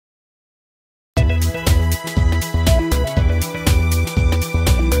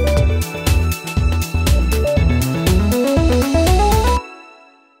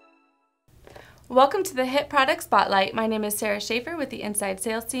Welcome to the HIT Product Spotlight. My name is Sarah Schaefer with the Inside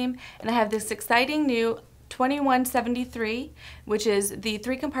Sales Team, and I have this exciting new 2173, which is the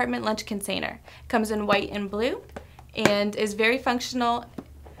 3-compartment lunch container. It comes in white and blue and is very functional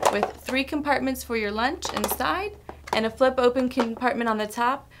with 3 compartments for your lunch inside and a flip open compartment on the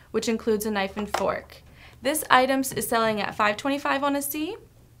top, which includes a knife and fork. This item is selling at $5.25 on a C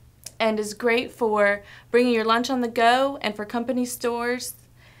and is great for bringing your lunch on the go and for company stores.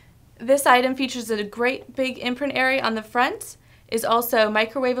 This item features a great big imprint area on the front, is also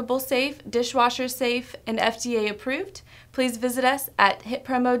microwavable safe, dishwasher safe, and FDA approved. Please visit us at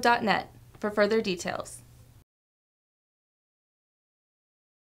hitpromo.net for further details.